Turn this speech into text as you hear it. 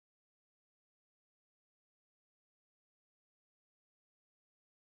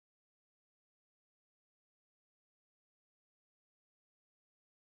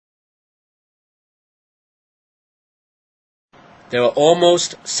There are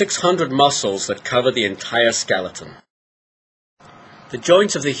almost 600 muscles that cover the entire skeleton. The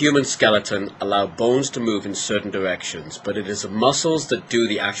joints of the human skeleton allow bones to move in certain directions, but it is the muscles that do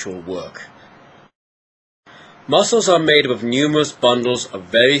the actual work. Muscles are made up of numerous bundles of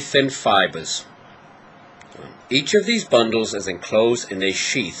very thin fibers. Each of these bundles is enclosed in a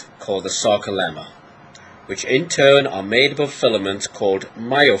sheath called the sarcolemma, which in turn are made up of filaments called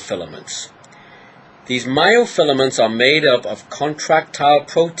myofilaments. These myofilaments are made up of contractile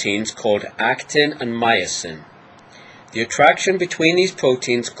proteins called actin and myosin. The attraction between these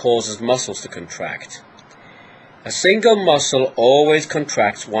proteins causes muscles to contract. A single muscle always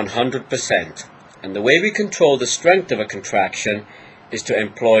contracts 100%, and the way we control the strength of a contraction is to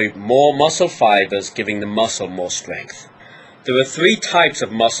employ more muscle fibers, giving the muscle more strength. There are three types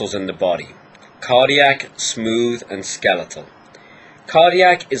of muscles in the body: cardiac, smooth, and skeletal.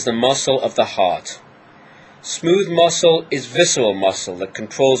 Cardiac is the muscle of the heart. Smooth muscle is visceral muscle that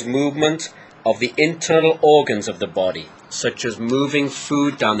controls movement of the internal organs of the body, such as moving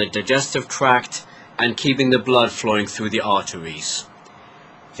food down the digestive tract and keeping the blood flowing through the arteries.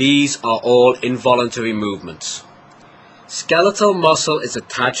 These are all involuntary movements. Skeletal muscle is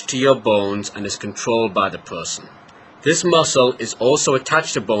attached to your bones and is controlled by the person. This muscle is also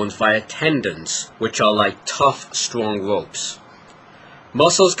attached to bones via tendons, which are like tough, strong ropes.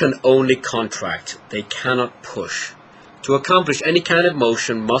 Muscles can only contract, they cannot push. To accomplish any kind of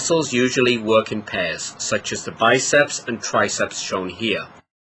motion, muscles usually work in pairs, such as the biceps and triceps shown here.